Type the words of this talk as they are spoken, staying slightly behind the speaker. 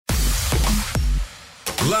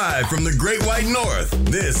Live from the Great White North,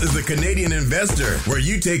 this is the Canadian Investor, where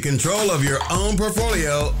you take control of your own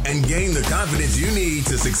portfolio and gain the confidence you need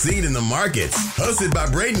to succeed in the markets. Hosted by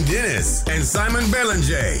Braden Dennis and Simon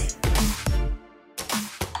Belanger.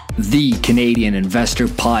 The Canadian Investor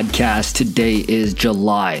Podcast. Today is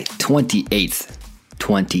July 28th,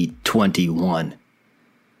 2021.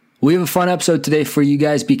 We have a fun episode today for you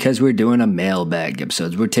guys because we're doing a mailbag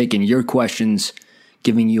episode. We're taking your questions,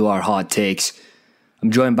 giving you our hot takes. I'm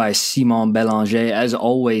joined by Simon Belanger as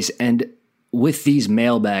always, and with these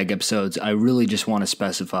mailbag episodes, I really just want to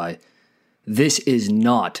specify this is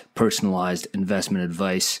not personalized investment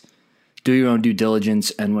advice. Do your own due diligence,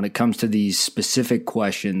 and when it comes to these specific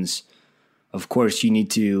questions, of course, you need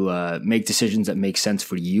to make decisions that make sense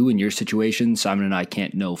for you and your situation. Simon and I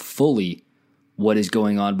can't know fully what is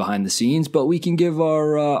going on behind the scenes, but we can give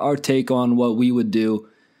our take on what we would do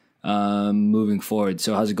moving forward.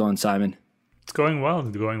 So how's it going, Simon? It's going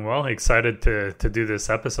well. Excited to do this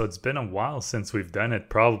episode. It's been a while since we've done it.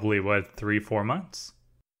 Probably, 3-4 months?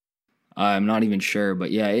 I'm not even sure,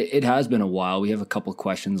 but yeah, it has been a while. We have a couple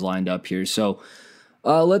questions lined up here. So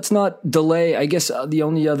let's not delay. I guess the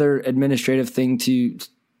only other administrative thing to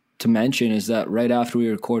mention is that right after we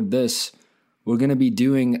record this, we're going to be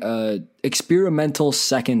doing an experimental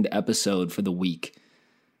second episode for the week.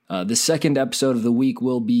 The second episode of the week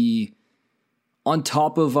will be on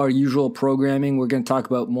top of our usual programming. We're going to talk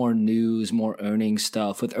about more news, more earnings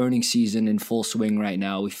stuff. With earnings season in full swing right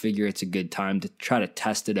now, we figure it's a good time to try to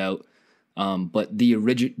test it out. But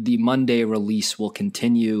the Monday release will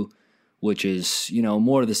continue, which is,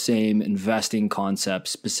 more of the same investing concepts,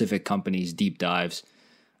 specific companies, deep dives,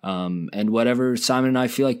 and whatever Simon and I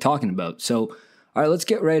feel like talking about. So, all right, let's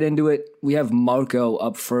get right into it. We have Marco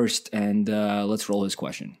up first, and let's roll his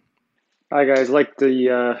question. Hi guys, like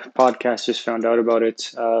the podcast, just found out about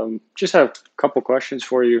it. Just have a couple questions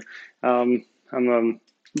for you. I'm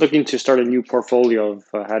looking to start a new portfolio.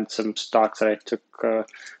 I've had some stocks that I took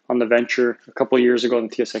on the venture a couple of years ago in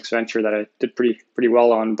the TSX venture that I did pretty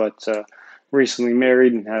well on, but recently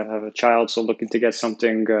married and have a child, so looking to get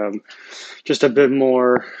something just a bit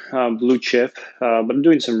more blue chip. But I'm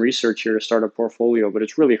doing some research here to start a portfolio, but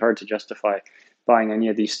it's really hard to justify buying any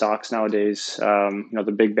of these stocks nowadays.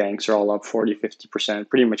 The big banks are all up 40, 50%.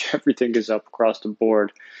 Pretty much everything is up across the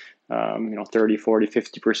board, 30, 40,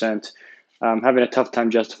 50%. Having a tough time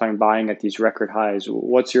justifying buying at these record highs.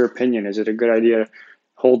 What's your opinion? Is it a good idea to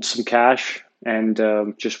hold some cash and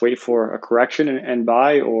just wait for a correction and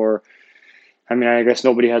buy? Or, I guess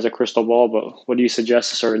nobody has a crystal ball, but what do you suggest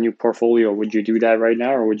to start a new portfolio? Would you do that right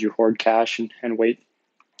now, or would you hoard cash and wait?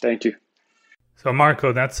 Thank you. So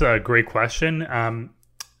Marco, that's a great question.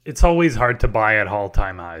 It's always hard to buy at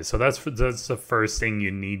all-time highs. So that's the first thing you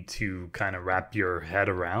need to kind of wrap your head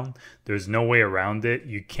around. There's no way around it.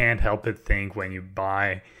 You can't help but think when you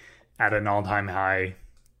buy at an all-time high,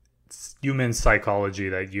 it's human psychology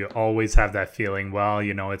that you always have that feeling,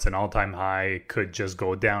 it's an all-time high. It could just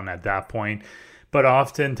go down at that point. But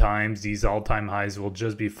oftentimes, these all-time highs will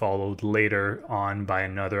just be followed later on by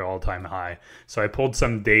another all-time high. So I pulled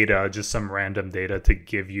some data, just some random data, to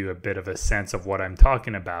give you a bit of a sense of what I'm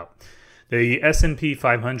talking about. The S&P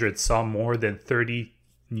 500 saw more than 30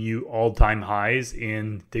 new all-time highs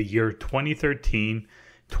in the year 2013,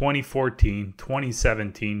 2014,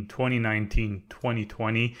 2017, 2019,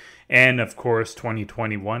 2020, and of course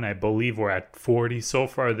 2021. I believe we're at 40 so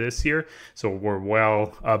far this year, so we're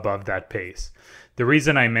well above that pace. The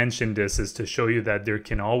reason I mentioned this is to show you that there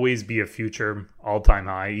can always be a future all-time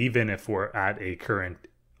high, even if we're at a current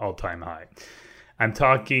all-time high. I'm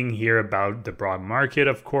talking here about the broad market,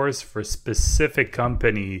 of course. For specific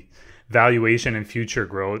company, valuation and future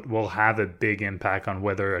growth will have a big impact on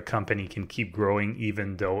whether a company can keep growing,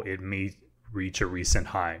 even though it may reach a recent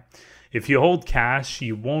high. If you hold cash,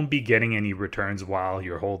 you won't be getting any returns while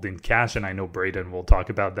you're holding cash, and I know Braden will talk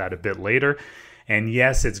about that a bit later. And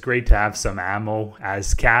yes, it's great to have some ammo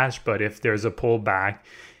as cash, but if there's a pullback,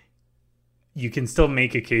 you can still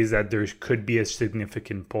make a case that there could be a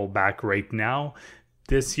significant pullback right now,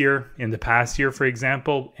 this year, in the past year, for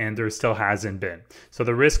example, and there still hasn't been. So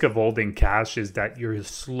the risk of holding cash is that you're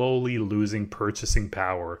slowly losing purchasing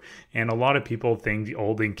power. And a lot of people think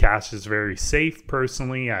holding cash is very safe.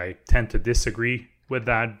 Personally, I tend to disagree with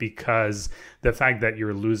that because the fact that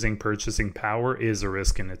you're losing purchasing power is a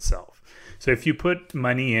risk in itself. So if you put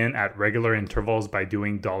money in at regular intervals by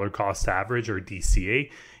doing dollar cost average or DCA,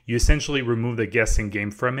 you essentially remove the guessing game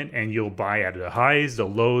from it, and you'll buy at the highs, the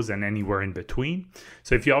lows, and anywhere in between.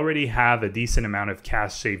 So if you already have a decent amount of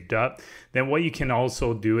cash saved up, then what you can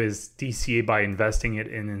also do is DCA by investing it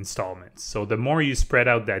in installments. So the more you spread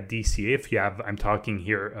out that DCA, if you have, I'm talking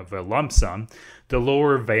here of a lump sum, the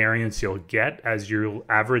lower variance you'll get as you'll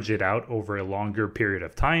average it out over a longer period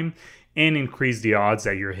of time and increase the odds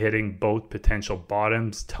that you're hitting both potential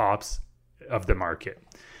bottoms, tops of the market.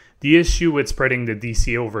 The issue with spreading the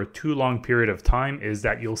DCA over a too long period of time is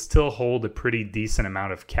that you'll still hold a pretty decent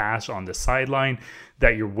amount of cash on the sideline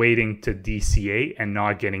that you're waiting to DCA and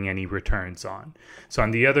not getting any returns on. So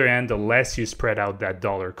on the other end, the less you spread out that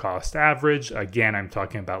dollar cost average, again, I'm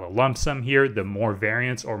talking about a lump sum here, the more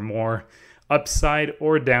variance or more upside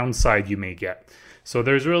or downside you may get. So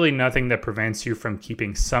there's really nothing that prevents you from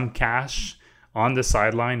keeping some cash on the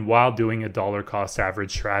sideline while doing a dollar cost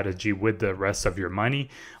average strategy with the rest of your money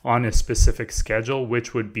on a specific schedule,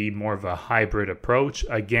 which would be more of a hybrid approach.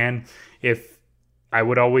 Again, if I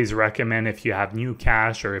would always recommend, if you have new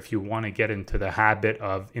cash or if you want to get into the habit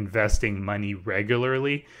of investing money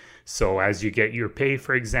regularly. So as you get your pay,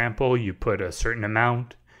 for example, you put a certain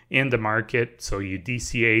amount in the market. So you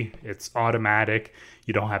DCA, it's automatic.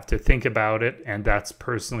 You don't have to think about it. And that's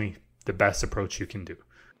personally the best approach you can do.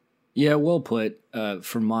 Yeah, well put.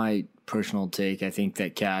 For my personal take, I think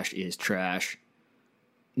that cash is trash.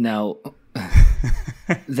 Now,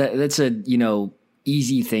 that's a,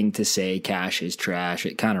 easy thing to say, cash is trash.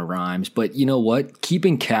 It kind of rhymes. But you know what?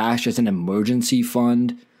 Keeping cash as an emergency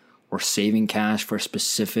fund or saving cash for a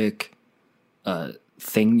specific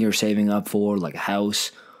thing you're saving up for, like a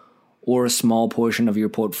house, or a small portion of your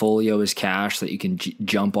portfolio is cash that you can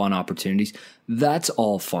jump on opportunities, that's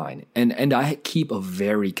all fine. And I keep a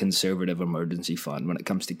very conservative emergency fund when it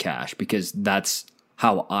comes to cash because that's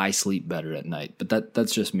how I sleep better at night. But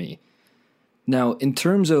that's just me. Now, in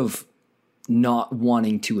terms of not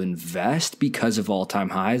wanting to invest because of all-time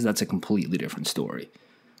highs, that's a completely different story.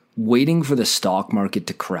 Waiting for the stock market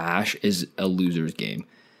to crash is a loser's game.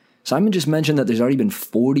 Simon just mentioned that there's already been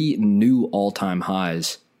 40 new all-time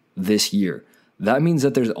highs this year. That means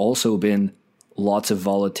that there's also been lots of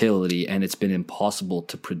volatility, and it's been impossible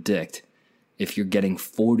to predict if you're getting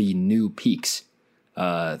 40 new peaks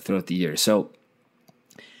throughout the year. So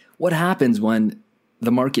what happens when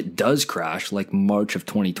the market does crash, like March of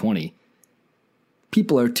 2020?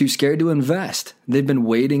 People are too scared to invest. They've been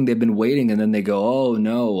waiting, and then they go, oh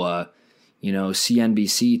no,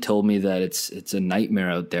 CNBC told me that it's a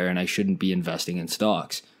nightmare out there and I shouldn't be investing in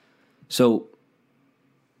stocks. So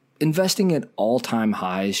investing at all-time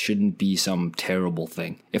highs shouldn't be some terrible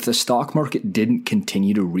thing. If the stock market didn't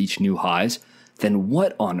continue to reach new highs, then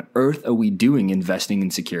what on earth are we doing investing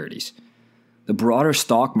in securities? The broader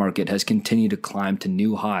stock market has continued to climb to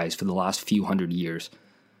new highs for the last few hundred years,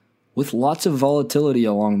 with lots of volatility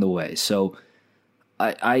along the way. So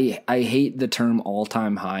I hate the term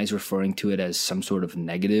all-time highs, referring to it as some sort of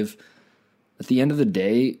negative. At the end of the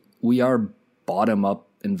day, we are bottom-up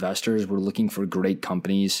investors. We're looking for great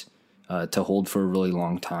companies to hold for a really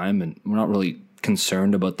long time, and we're not really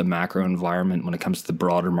concerned about the macro environment when it comes to the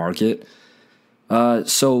broader market.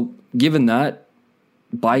 So given that,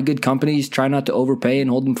 buy good companies, try not to overpay, and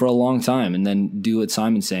hold them for a long time, and then do what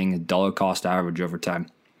Simon's saying, a dollar cost average over time.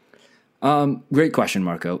 Great question,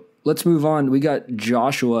 Marco. Let's move on. We got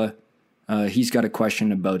Joshua. He's got a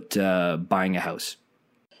question about buying a house.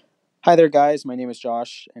 Hi there, guys. My name is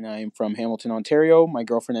Josh, and I'm from Hamilton, Ontario. My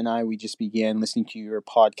girlfriend and I, we just began listening to your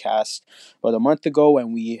podcast about a month ago,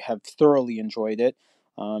 and we have thoroughly enjoyed it.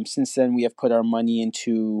 Since then, we have put our money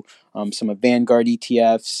into some of Vanguard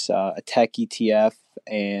ETFs, a tech ETF,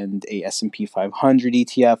 and a S&P 500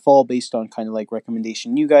 ETF, all based on kind of like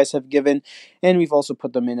recommendation you guys have given. And we've also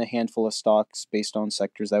put them in a handful of stocks based on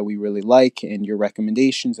sectors that we really like and your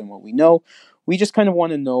recommendations and what we know. We just kind of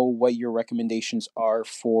want to know what your recommendations are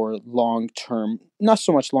for long-term, not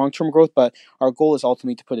so much long-term growth, but our goal is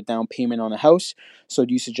ultimately to put a down payment on a house. So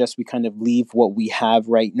do you suggest we kind of leave what we have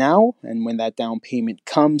right now, and when that down payment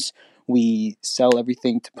comes, we sell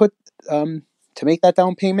everything to put to make that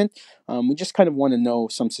down payment? We just kind of want to know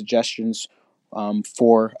some suggestions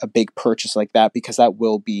for a big purchase like that, because that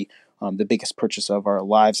will be the biggest purchase of our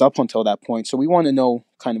lives up until that point. So we want to know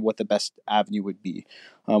kind of what the best avenue would be.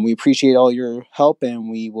 We appreciate all your help, and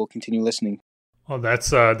we will continue listening. Well,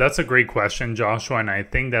 that's a great question, Joshua, and I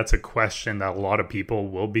think that's a question that a lot of people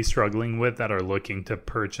will be struggling with that are looking to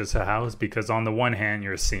purchase a house, because on the one hand,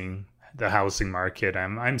 you're seeing the housing market.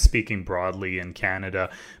 I'm speaking broadly in Canada,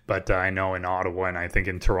 but I know in Ottawa and I think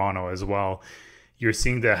in Toronto as well, you're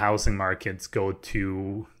seeing the housing markets go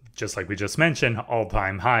to, just like we just mentioned,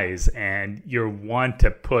 all-time highs, and you want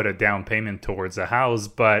to put a down payment towards a house.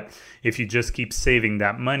 But if you just keep saving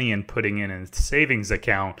that money and putting it in a savings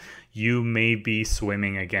account, you may be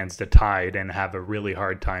swimming against the tide and have a really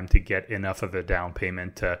hard time to get enough of a down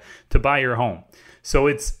payment to buy your home. So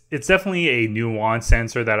it's definitely a nuanced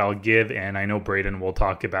answer that I'll give, and I know Braden will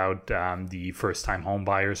talk about the first-time home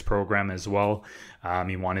buyers program as well.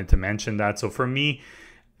 He wanted to mention that. So for me,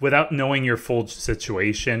 without knowing your full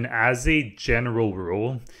situation, as a general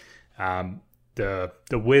rule, the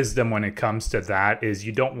wisdom when it comes to that is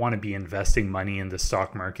you don't want to be investing money in the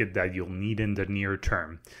stock market that you'll need in the near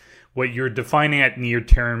term. What you're defining at near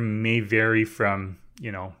term may vary from,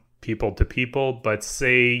 people to people, but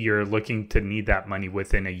say you're looking to need that money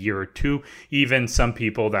within a year or two. Even some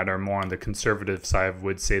people that are more on the conservative side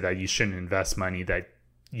would say that you shouldn't invest money that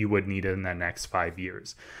you would need in the next 5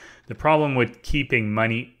 years. The problem with keeping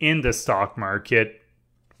money in the stock market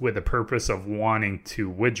with the purpose of wanting to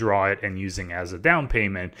withdraw it and using it as a down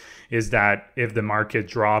payment is that if the market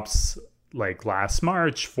drops like last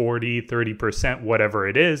March, 40, 30%, whatever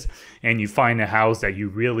it is, and you find a house that you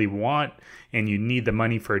really want and you need the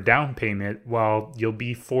money for a down payment, well, you'll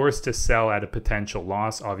be forced to sell at a potential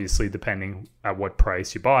loss, obviously, depending at what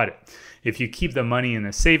price you bought it. If you keep the money in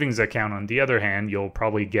a savings account, on the other hand, you'll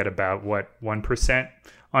probably get about 1%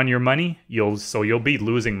 on your money. You'll be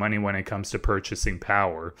losing money when it comes to purchasing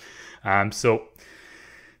power. So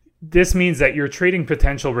this means that you're trading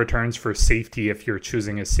potential returns for safety if you're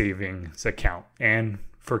choosing a savings account and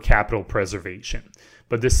for capital preservation.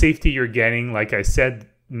 But the safety you're getting, like I said,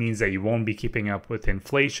 means that you won't be keeping up with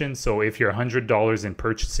inflation. So if your $100 in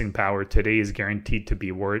purchasing power today is guaranteed to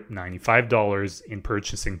be worth $95 in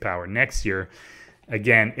purchasing power next year,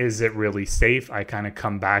 again, is it really safe? I kind of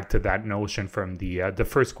come back to that notion from the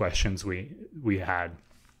first questions we had.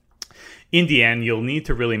 In the end, you'll need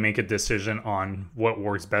to really make a decision on what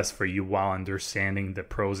works best for you while understanding the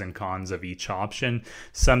pros and cons of each option.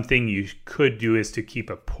 Something you could do is to keep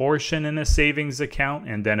a portion in a savings account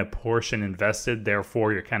and then a portion invested.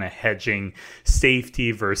 Therefore, you're kind of hedging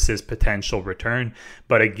safety versus potential return.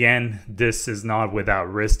 But again, this is not without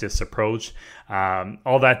risk, this approach.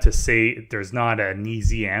 All that to say, there's not an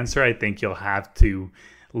easy answer. I think you'll have to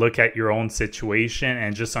look at your own situation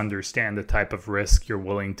and just understand the type of risk you're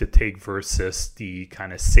willing to take versus the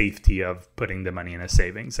kind of safety of putting the money in a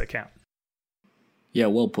savings account. Yeah,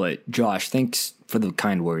 well put. Josh, thanks for the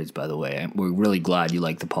kind words, by the way. We're really glad you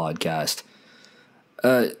like the podcast.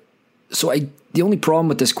 The only problem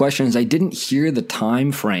with this question is I didn't hear the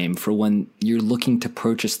time frame for when you're looking to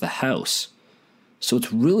purchase the house. So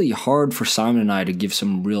it's really hard for Simon and I to give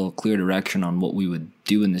some real clear direction on what we would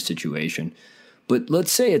do in this situation. But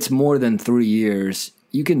let's say it's more than 3 years.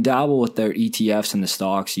 You can dabble with their ETFs and the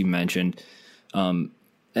stocks you mentioned, and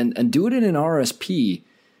do it in an RSP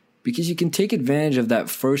because you can take advantage of that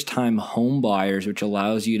first-time home buyers, which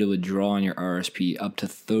allows you to withdraw on your RSP up to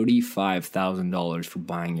 $35,000 for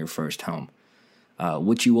buying your first home,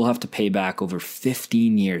 which you will have to pay back over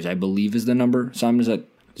 15 years, I believe is the number. Simon, is it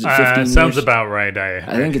 15 sounds years? about right.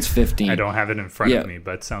 I think it's 15. I don't have it in front of me,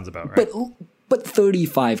 but sounds about right. But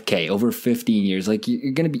 $35K over 15 years, like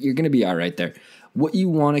you're gonna be all right there. What you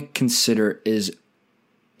want to consider is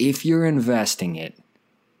if you're investing it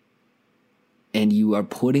and you are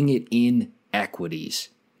putting it in equities,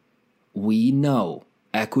 we know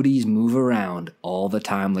equities move around all the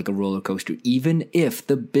time like a roller coaster. Even if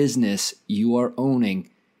the business you are owning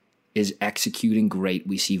is executing great,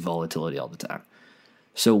 we see volatility all the time.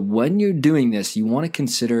 So when you're doing this, you want to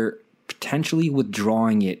consider potentially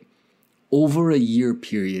withdrawing it over a year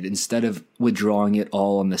period instead of withdrawing it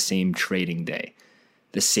all on the same trading day.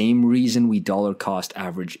 The same reason we dollar cost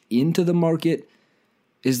average into the market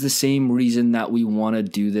is the same reason that we want to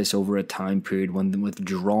do this over a time period when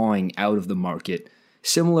withdrawing out of the market,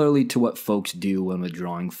 similarly to what folks do when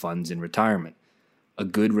withdrawing funds in retirement. A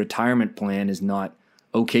good retirement plan is not,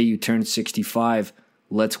 okay, you turned 65,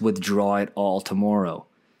 let's withdraw it all tomorrow.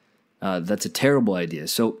 That's a terrible idea.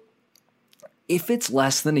 So if it's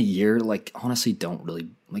less than a year, honestly,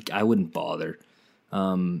 I wouldn't bother.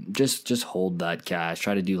 Just hold that cash.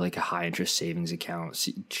 Try to do like a high interest savings account.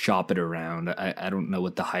 Shop it around. I don't know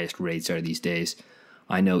what the highest rates are these days.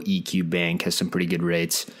 I know EQ Bank has some pretty good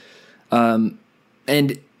rates. And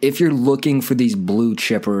if you're looking for these blue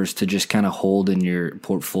chippers to just kind of hold in your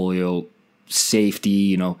portfolio,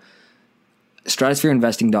 safety,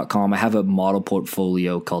 StratosphereInvesting.com, I have a model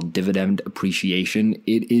portfolio called Dividend Appreciation.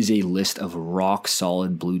 It is a list of rock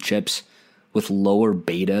solid blue chips with lower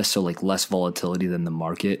beta, so like less volatility than the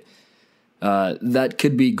market. That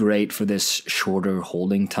could be great for this shorter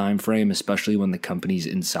holding time frame, especially when the companies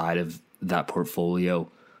inside of that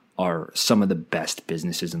portfolio are some of the best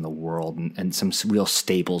businesses in the world and some real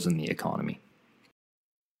staples in the economy.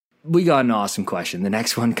 We got an awesome question. The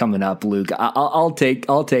next one coming up, Luke. I'll take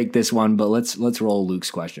this one, but let's roll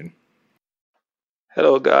Luke's question.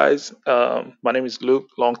 Hello, guys. My name is Luke,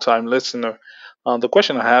 longtime listener. The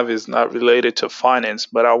question I have is not related to finance,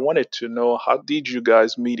 but I wanted to know, how did you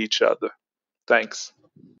guys meet each other? Thanks.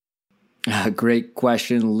 Great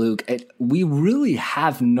question, Luke. We really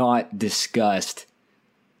have not discussed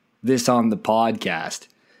this on the podcast.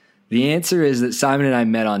 The answer is that Simon and I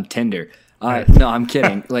met on Tinder. No, I'm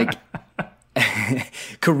kidding. Like,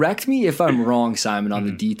 correct me if I'm wrong, Simon, on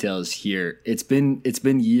the details here. It's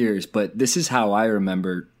been years, but this is how I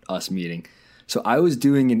remember us meeting. So I was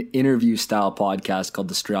doing an interview style podcast called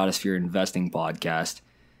the Stratosphere Investing Podcast.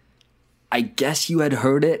 I guess you had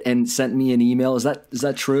heard it and sent me an email. Is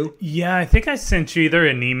that true? Yeah, I think I sent you either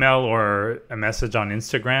an email or a message on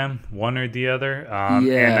Instagram, one or the other.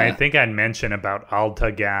 And I think I'd mentioned about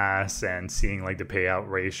Alta Gas and seeing like the payout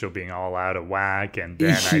ratio being all out of whack. And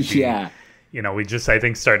then we just, I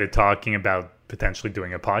think, started talking about potentially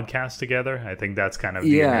doing a podcast together. I think that's kind of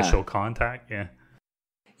the initial contact. Yeah.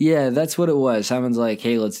 Yeah, that's what it was. Simon's like,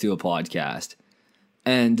 hey, let's do a podcast.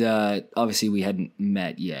 And obviously we hadn't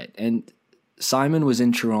met yet. And Simon was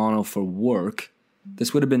in Toronto for work.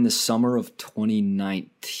 This would have been the summer of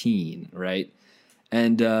 2019, right?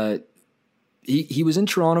 And he was in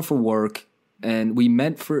Toronto for work, and we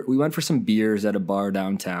went for some beers at a bar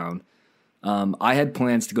downtown. I had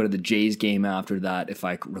plans to go to the Jays game after that, if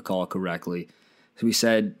I recall correctly. So we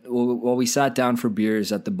said, well, we sat down for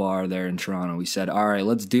beers at the bar there in Toronto. We said, all right,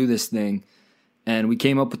 let's do this thing. And we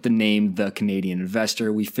came up with the name The Canadian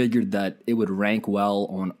Investor. We figured that it would rank well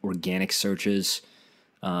on organic searches.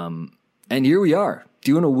 And here we are,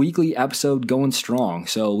 doing a weekly episode, going strong.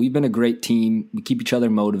 So we've been a great team. We keep each other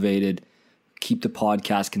motivated, keep the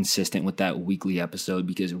podcast consistent with that weekly episode,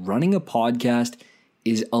 because running a podcast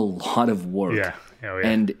is a lot of work. Yeah. Oh, yeah.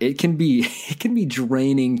 And it can be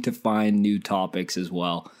draining to find new topics as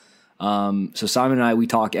well. So Simon and I, we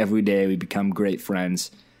talk every day. We become great friends.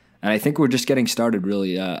 And I think we're just getting started,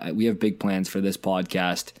 really. We have big plans for this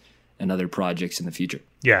podcast and other projects in the future.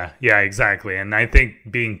 Yeah, exactly. And I think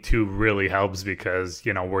being two really helps because,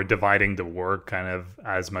 we're dividing the work kind of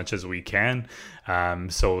as much as we can.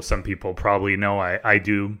 So some people probably know I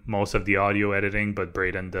do most of the audio editing, but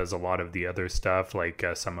Braden does a lot of the other stuff, like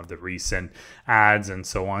some of the recent ads and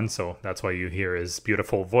so on. So that's why you hear his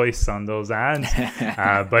beautiful voice on those ads.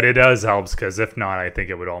 But it does help, because if not, I think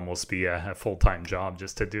it would almost be a full-time job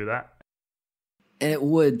just to do that. And it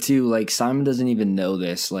would too. Like, Simon doesn't even know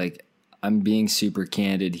this. Like, I'm being super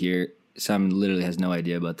candid here. Simon literally has no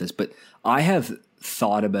idea about this, but I have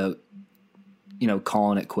thought about,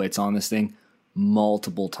 calling it quits on this thing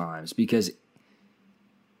multiple times, because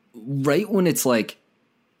right when it's like,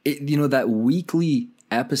 that weekly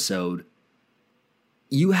episode,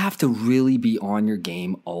 you have to really be on your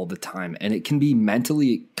game all the time, and it can be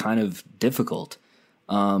mentally kind of difficult,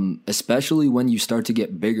 especially when you start to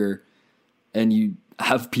get bigger and you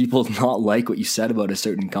have people not like what you said about a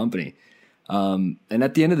certain company. And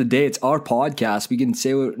at the end of the day, it's our podcast. We can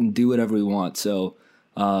say and do whatever we want. So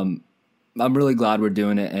I'm really glad we're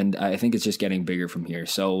doing it, and I think it's just getting bigger from here.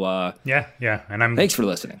 So yeah, and thanks for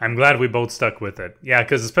listening. I'm glad we both stuck with it. Yeah,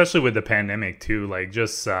 because especially with the pandemic too, like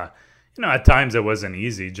just at times it wasn't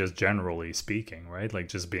easy, just generally speaking, right? Like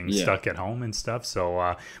just being stuck at home and stuff.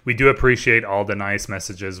 So we do appreciate all the nice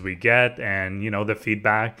messages we get, and the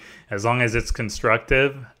feedback, as long as it's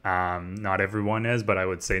constructive. Not everyone is, but I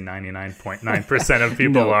would say 99.9% of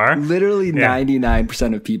people are. Literally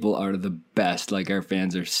 99% of people are the best. Like, our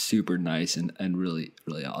fans are super nice and really,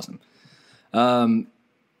 really awesome.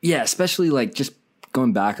 Especially like just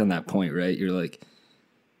going back on that point, right? You're like,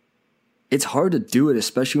 it's hard to do it,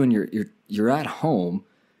 especially when you're at home.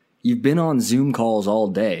 You've been on Zoom calls all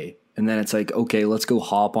day, and then it's like, okay, let's go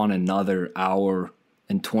hop on another hour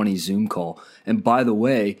and 20 Zoom call. And by the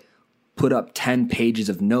way, put up 10 pages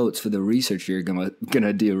of notes for the research you're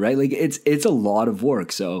gonna do, right? Like, it's a lot of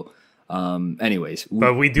work. So anyways,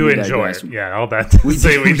 but we do enjoy it. Yeah, all that to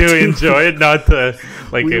say we do enjoy it. Not to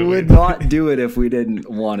like we would not do it if we didn't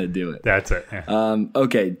want to do it. That's it. Yeah.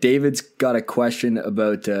 Okay, David's got a question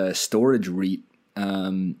about storage REIT.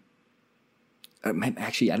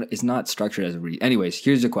 Actually, it's not structured as a REIT. Anyways,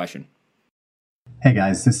 here's the question. Hey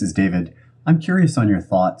guys, this is David. I'm curious on your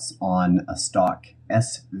thoughts on a stock,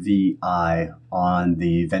 SVI, on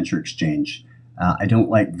the venture exchange. I don't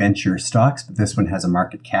like venture stocks, but this one has a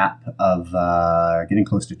market cap of getting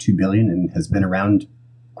close to $2 billion and has been around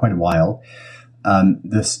quite a while.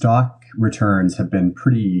 The stock returns have been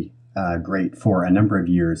pretty great for a number of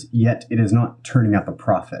years, yet it is not turning up a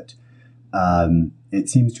profit. It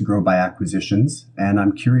seems to grow by acquisitions, and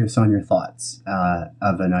I'm curious on your thoughts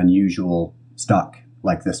of an unusual stock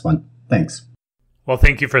like this one. Thanks. Well,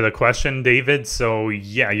 thank you for the question, David. So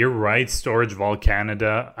yeah, you're right. Storage Vault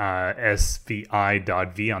Canada,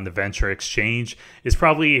 SVI.V on the Venture Exchange is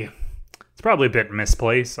probably a bit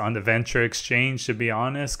misplaced on the Venture Exchange, to be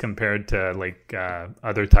honest, compared to like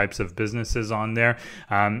other types of businesses on there.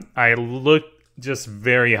 I looked just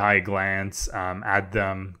very high glance at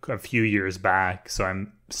them a few years back, so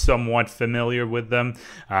I'm somewhat familiar with them.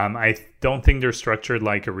 I don't think they're structured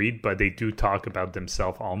like a REIT, but they do talk about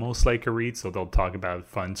themselves almost like a REIT. So they'll talk about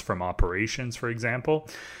funds from operations, for example.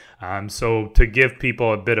 So to give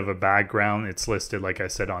people a bit of a background, it's listed, like I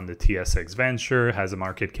said, on the TSX Venture, has a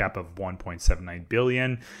market cap of $1.79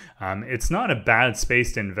 billion. It's not a bad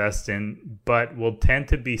space to invest in, but will tend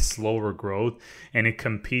to be slower growth, and it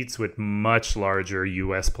competes with much larger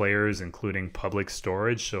US players, including Public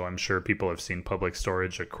Storage. So I'm sure people have seen Public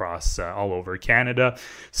Storage across all over Canada.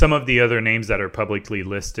 Some of the other names that are publicly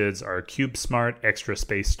listed are CubeSmart, Extra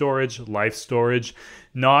Space Storage, Life Storage.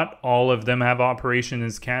 Not all of them have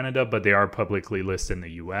operations in Canada, but they are publicly listed in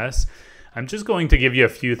the US. I'm just going to give you a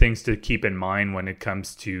few things to keep in mind when it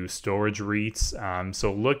comes to storage REITs.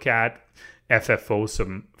 So look at FFO,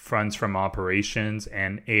 some funds from operations,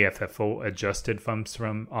 and AFFO, adjusted funds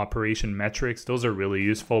from operation metrics. Those are really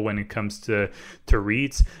useful when it comes to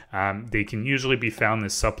REITs. They can usually be found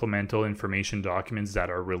as supplemental information documents that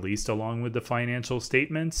are released along with the financial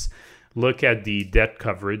statements. Look at the debt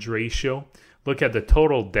coverage ratio. Look at the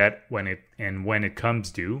total debt when it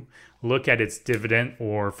comes due. Look at its dividend,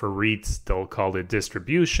 or for REITs, they'll call it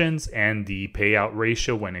distributions, and the payout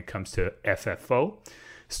ratio when it comes to FFO.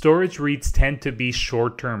 Storage REITs tend to be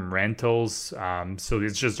short-term rentals, so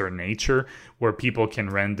it's just their nature, where people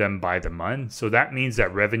can rent them by the month. So that means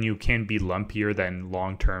that revenue can be lumpier than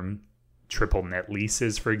long-term triple net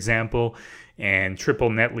leases, for example. And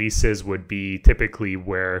triple net leases would be typically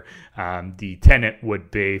where the tenant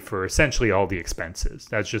would pay for essentially all the expenses.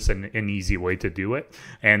 That's just an easy way to do it.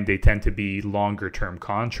 And they tend to be longer term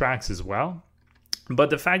contracts as well.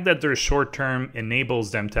 But the fact that they're short term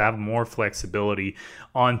enables them to have more flexibility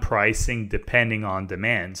on pricing depending on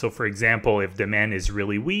demand. So for example, if demand is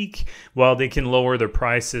really weak, well, they can lower their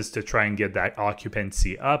prices to try and get that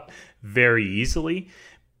occupancy up very easily.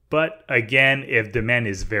 But again, if demand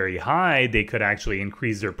is very high, they could actually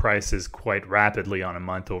increase their prices quite rapidly on a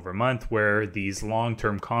month over month, where these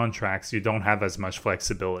long-term contracts, you don't have as much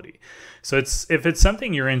flexibility. So if it's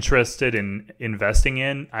something you're interested in investing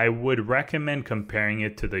in, I would recommend comparing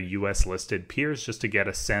it to the US listed peers just to get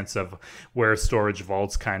a sense of where Storage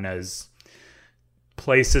Vaults kind of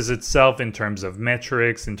places itself in terms of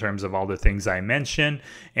metrics, in terms of all the things I mentioned,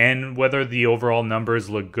 and whether the overall numbers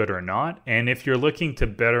look good or not. And if you're looking to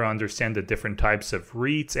better understand the different types of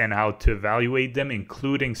REITs and how to evaluate them,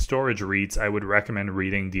 including storage REITs, I would recommend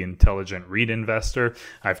reading The Intelligent REIT Investor.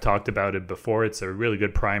 I've talked about it before. It's a really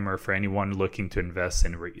good primer for anyone looking to invest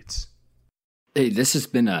in REITs. Hey, this has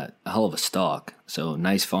been a hell of a stock, so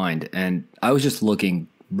nice find. And I was just looking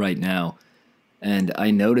right now, and I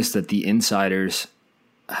noticed that the insiders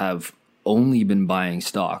have only been buying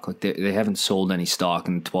stock. Like they haven't sold any stock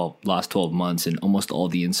in the last 12 months, and almost all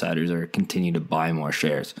the insiders are continuing to buy more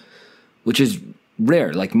shares, which is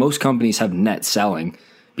rare. Like most companies have net selling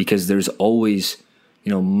because there's always,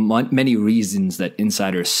 many reasons that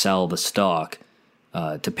insiders sell the stock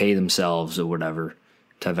to pay themselves or whatever,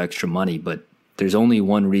 to have extra money. But there's only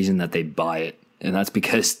one reason that they buy it, and that's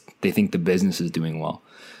because they think the business is doing well.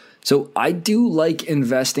 So I do like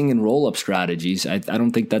investing in roll-up strategies. I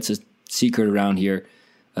don't think that's a secret around here.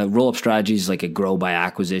 Roll-up strategies like a grow by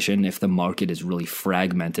acquisition if the market is really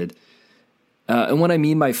fragmented. And what I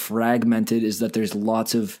mean by fragmented is that there's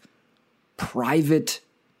lots of private,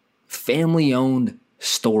 family-owned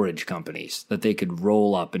storage companies that they could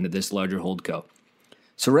roll up into this larger holdco.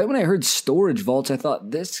 So right when I heard storage vaults, I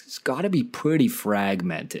thought this has got to be pretty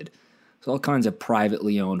fragmented. There's all kinds of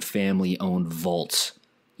privately owned, family-owned vaults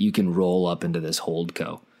you can roll up into this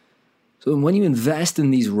holdco. So when you invest in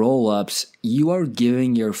these roll-ups, you are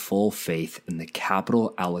giving your full faith in the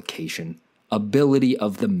capital allocation ability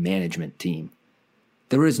of the management team.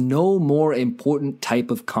 There is no more important type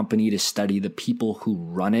of company to study the people who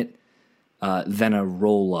run it than a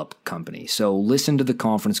roll-up company. So listen to the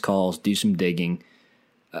conference calls, do some digging.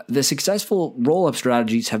 The successful roll-up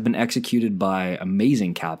strategies have been executed by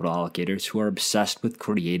amazing capital allocators who are obsessed with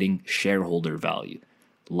creating shareholder value,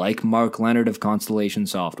 like Mark Leonard of Constellation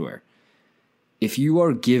Software. If you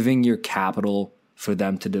are giving your capital for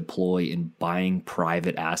them to deploy in buying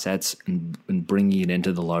private assets and bringing it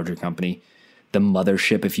into the larger company, the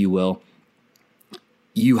mothership, if you will,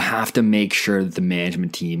 you have to make sure that the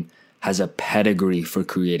management team has a pedigree for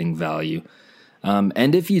creating value.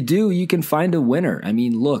 And if you do, you can find a winner. I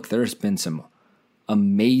mean, look, there's been some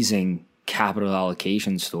amazing capital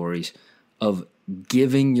allocation stories of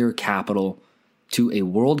giving your capital to a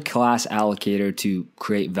world-class allocator to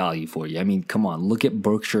create value for you. I mean, come on, look at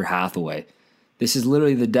Berkshire Hathaway. This is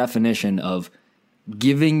literally the definition of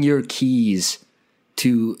giving your keys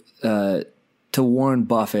to Warren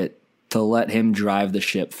Buffett to let him drive the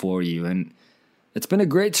ship for you. And it's been a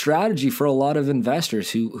great strategy for a lot of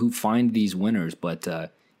investors who find these winners,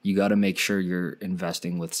 but you got to make sure you're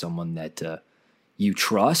investing with someone that you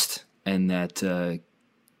trust and that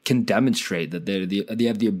can demonstrate that they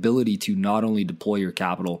have the ability to not only deploy your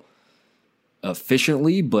capital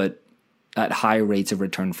efficiently, but at high rates of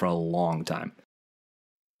return for a long time.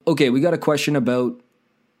 Okay, we got a question about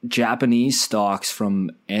Japanese stocks from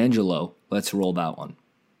Angelo. Let's roll that one.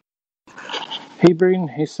 Hey, Braden.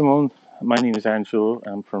 Hey, Simone. My name is Angelo.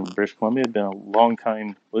 I'm from British Columbia. I've been a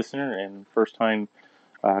long-time listener and first-time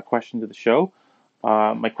question to the show.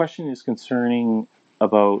 My question is concerning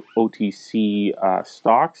about OTC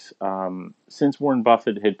stocks. Since Warren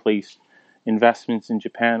Buffett had placed investments in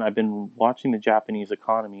Japan, I've been watching the Japanese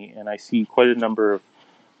economy, and I see quite a number of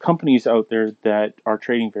companies out there that are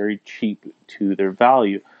trading very cheap to their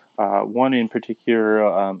value. One in particular,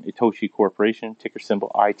 Itochi Corporation, ticker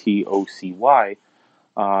symbol ITOCY,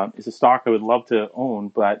 is a stock I would love to own,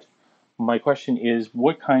 but my question is,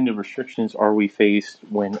 what kind of restrictions are we faced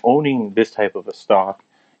when owning this type of a stock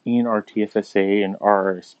in our TFSA and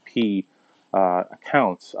RRSP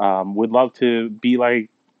accounts? Would love to be like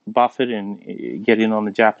Buffett and get in on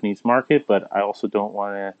the Japanese market, but I also don't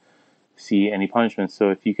want to see any punishments.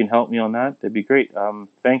 So if you can help me on that, that'd be great.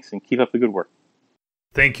 Thanks, and keep up the good work.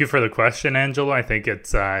 Thank you for the question, Angela. I think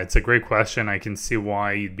it's a great question. I can see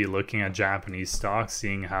why you'd be looking at Japanese stocks,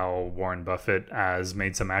 seeing how Warren Buffett has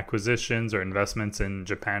made some acquisitions or investments in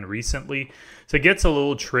Japan recently. So it gets a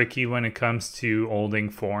little tricky when it comes to holding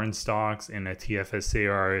foreign stocks in a TFSA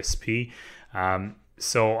or RSP.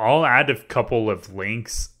 So I'll add a couple of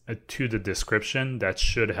links to the description that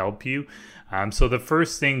should help you. So the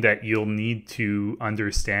first thing that you'll need to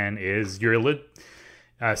understand is your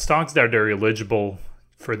stocks that are eligible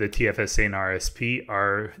for the TFSA and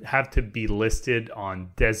RSP have to be listed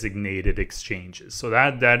on designated exchanges. So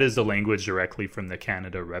that is the language directly from the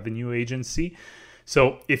Canada Revenue Agency.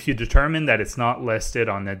 So if you determine that it's not listed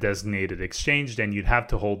on a designated exchange, then you'd have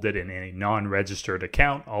to hold it in a non-registered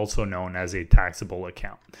account, also known as a taxable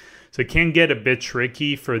account. So it can get a bit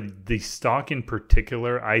tricky for the stock in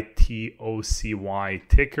particular, ITOCY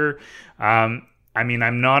ticker. I mean,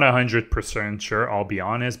 I'm not 100% sure, I'll be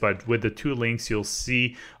honest, but with the two links, you'll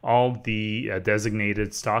see all the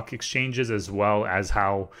designated stock exchanges as well as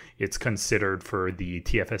how it's considered for the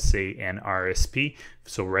TFSA and RSP,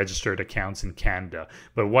 so registered accounts in Canada.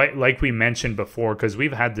 But like we mentioned before, because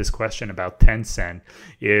we've had this question about Tencent,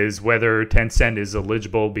 is whether Tencent is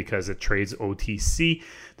eligible because it trades OTC.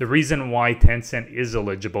 The reason why Tencent is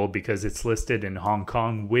eligible because it's listed in Hong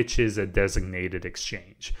Kong, which is a designated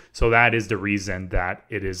exchange. So that is the reason that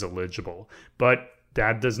it is eligible. But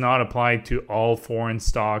that does not apply to all foreign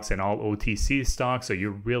stocks and all OTC stocks. So you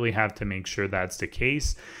really have to make sure that's the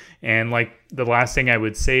case. And like the last thing I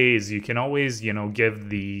would say is you can always, give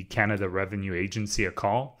the Canada Revenue Agency a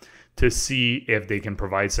call to see if they can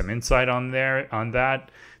provide some insight on that.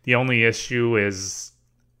 The only issue is,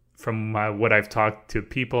 from what I've talked to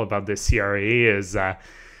people about the CRA, is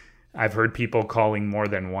I've heard people calling more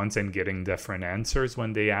than once and getting different answers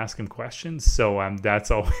when they ask them questions. So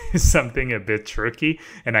that's always something a bit tricky.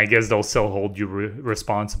 And I guess they'll still hold you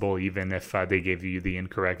responsible even if they gave you the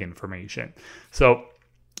incorrect information. So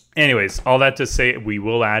anyways, all that to say, we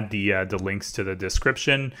will add the links to the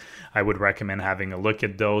description. I would recommend having a look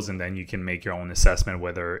at those, and then you can make your own assessment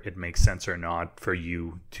whether it makes sense or not for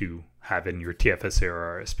you to have in your TFSA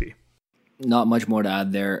or RSP. Not much more to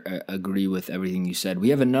add there. I agree with everything you said. We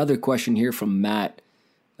have another question here from Matt.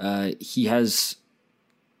 He has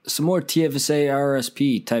some more TFSA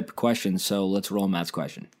RSP type questions, so let's roll Matt's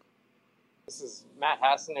question. This is Matt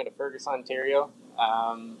Hassan out of Fergus, Ontario.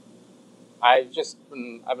 I've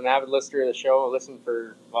been an avid listener of the show. I listened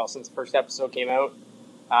since the first episode came out.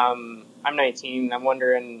 I'm 19. I'm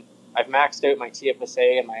wondering, I've maxed out my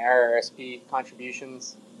TFSA and my RRSP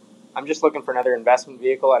contributions. I'm just looking for another investment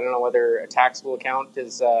vehicle. I don't know whether a taxable account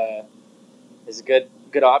is a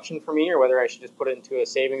good option for me, or whether I should just put it into a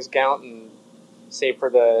savings account and save for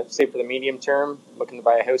the medium term. Looking to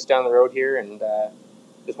buy a house down the road here, and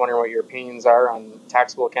just wondering what your opinions are on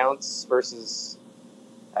taxable accounts versus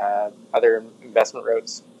other investment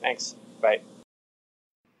routes. Thanks. Bye.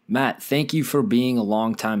 Matt, thank you for being a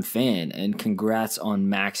longtime fan, and congrats on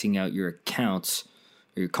maxing out your accounts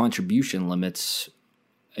or your contribution limits,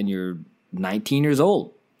 and you're 19 years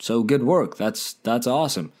old. So good work. That's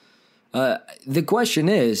awesome. The question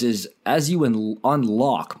is as you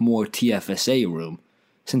unlock more TFSA room,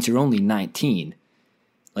 since you're only 19,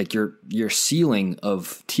 like your ceiling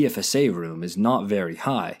of TFSA room is not very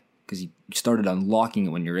high because you started unlocking it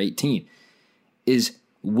when you're 18,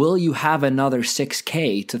 will you have another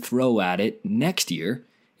 $6,000 to throw at it next year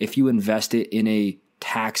if you invest it in a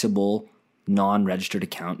taxable, non-registered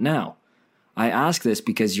account now? I ask this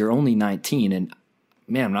because you're only 19, and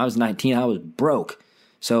man, when I was 19, I was broke,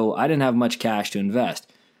 so I didn't have much cash to invest.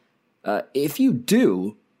 If you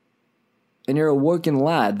do, and you're a working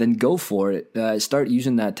lad, then go for it. Start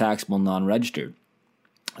using that taxable non-registered.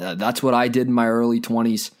 That's what I did in my early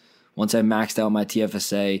 20s once I maxed out my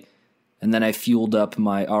TFSA. And then I fueled up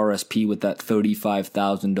my RSP with that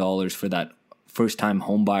 $35,000 for that first-time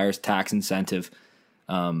homebuyers tax incentive.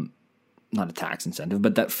 Not a tax incentive,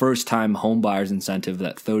 but that first-time homebuyers incentive,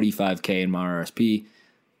 that $35,000 in my RSP.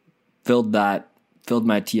 Filled my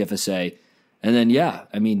TFSA. And then, yeah,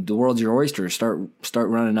 I mean, the world's your oyster. Start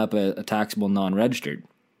running up a taxable non-registered.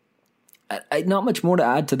 Not much more to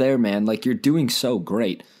add to there, man. Like, you're doing so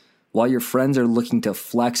great. While your friends are looking to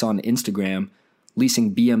flex on Instagram,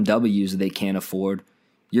 leasing BMWs they can't afford,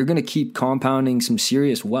 you're going to keep compounding some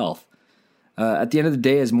serious wealth. At the end of the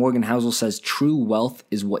day, as Morgan Housel says, true wealth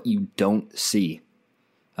is what you don't see.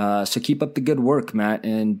 So keep up the good work, Matt,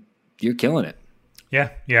 and you're killing it.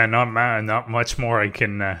 Yeah, not much more I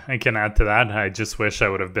can add to that. I just wish I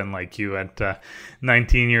would have been like you at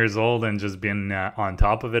 19 years old and just been on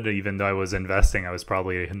top of it. Even though I was investing, I was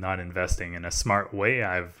probably not investing in a smart way.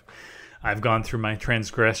 I've gone through my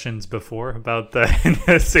transgressions before about the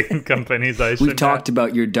investing in companies I should. We've talked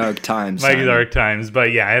about your dark times. Dark times.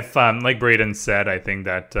 But yeah, if like Braden said, I think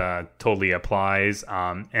that totally applies.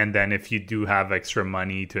 And then if you do have extra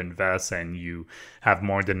money to invest and you have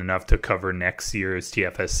more than enough to cover next year's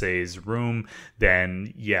TFSA's room,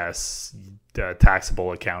 then yes, the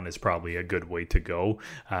taxable account is probably a good way to go.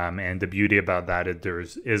 And the beauty about that is there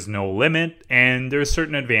is no limit, and there's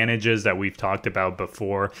certain advantages that we've talked about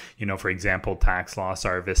before. For example, tax loss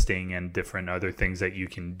harvesting and different other things that you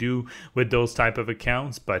can do with those type of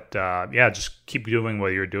accounts. But yeah, just keep doing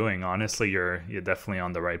what you're doing. Honestly, you're definitely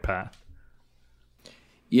on the right path.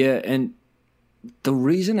 Yeah, and the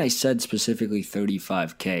reason I said specifically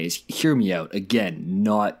 $35,000 is, hear me out. Again,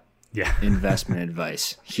 not investment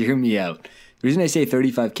advice. Hear me out. The reason I say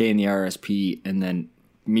 $35,000 in the RSP, and then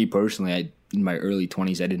me personally, in my early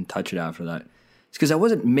 20s, I didn't touch it after that, it's because I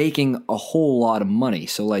wasn't making a whole lot of money.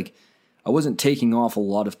 So, like, I wasn't taking off a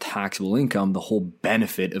lot of taxable income, the whole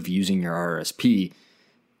benefit of using your RSP.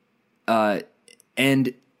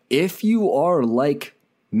 And if you are like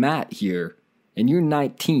Matt here, and you're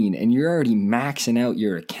 19, and you're already maxing out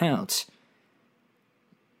your accounts,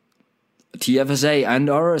 TFSA and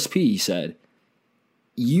RSP, he said,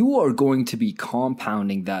 you are going to be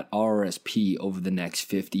compounding that RSP over the next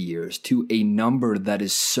 50 years to a number that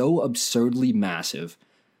is so absurdly massive,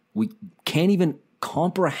 we can't even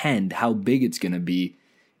comprehend how big it's going to be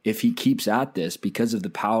if he keeps at this because of the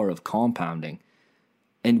power of compounding.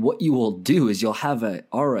 And what you will do is you'll have a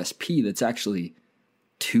RSP that's actually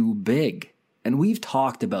too big. And we've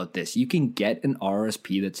talked about this. You can get an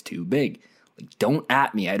RSP that's too big. Like, don't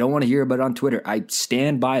at me. I don't want to hear about it on Twitter. I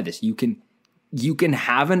stand by this. You can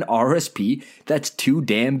have an RSP that's too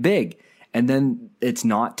damn big. And then it's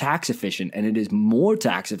not tax efficient. And it is more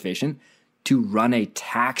tax efficient to run a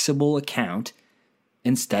taxable account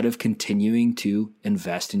instead of continuing to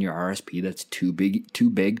invest in your RSP that's too big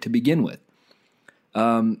to begin with.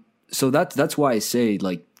 So that's why I say,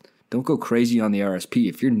 like, don't go crazy on the RSP.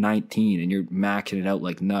 If you're 19 and you're maxing it out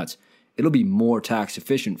like nuts, it'll be more tax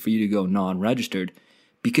efficient for you to go non-registered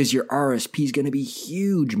because your RSP is going to be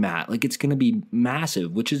huge, Matt. Like, it's going to be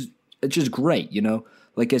massive, which is great,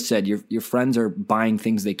 Like I said, your friends are buying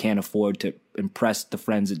things they can't afford to impress the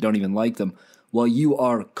friends that don't even like them, while you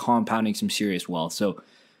are compounding some serious wealth. So,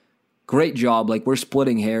 great job. Like, we're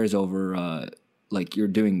splitting hairs over. Like, you're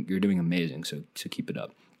doing amazing. So keep it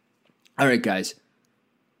up. All right, guys.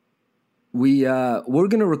 we're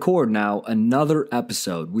going to record now another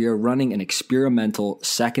episode. We are running an experimental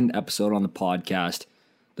second episode on the podcast.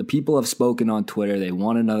 The people have spoken on Twitter. They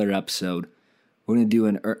want another episode. We're going to do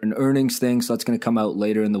an earnings thing, so that's going to come out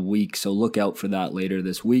later in the week. So look out for that later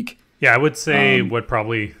this week. Yeah, I would say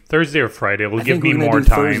probably Thursday or Friday. It will give me more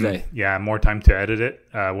time. Thursday. Yeah, more time to edit it.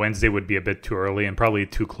 Wednesday would be a bit too early and probably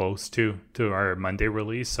too close to our Monday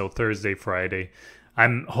release. So Thursday, Friday.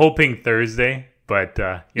 I'm hoping Thursday, but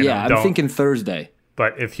I'm thinking Thursday.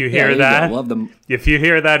 But if you hear that, if you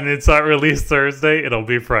hear that and it's not released Thursday, it'll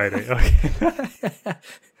be Friday. Okay.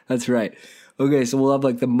 That's right. Okay, so we'll have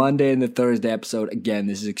like the Monday and the Thursday episode. Again,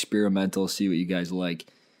 this is experimental. See what you guys like.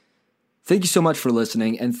 Thank you so much for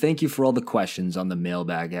listening, and thank you for all the questions on the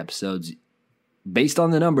mailbag episodes. Based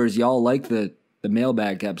on the numbers, y'all like the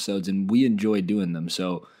mailbag episodes, and we enjoy doing them.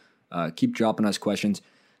 So keep dropping us questions.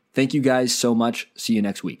 Thank you guys so much. See you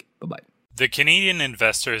next week. Bye-bye. The Canadian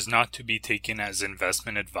investor is not to be taken as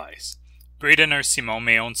investment advice. Braden or Simon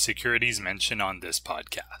may own securities mentioned on this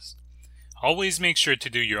podcast. Always make sure to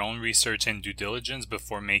do your own research and due diligence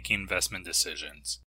before making investment decisions.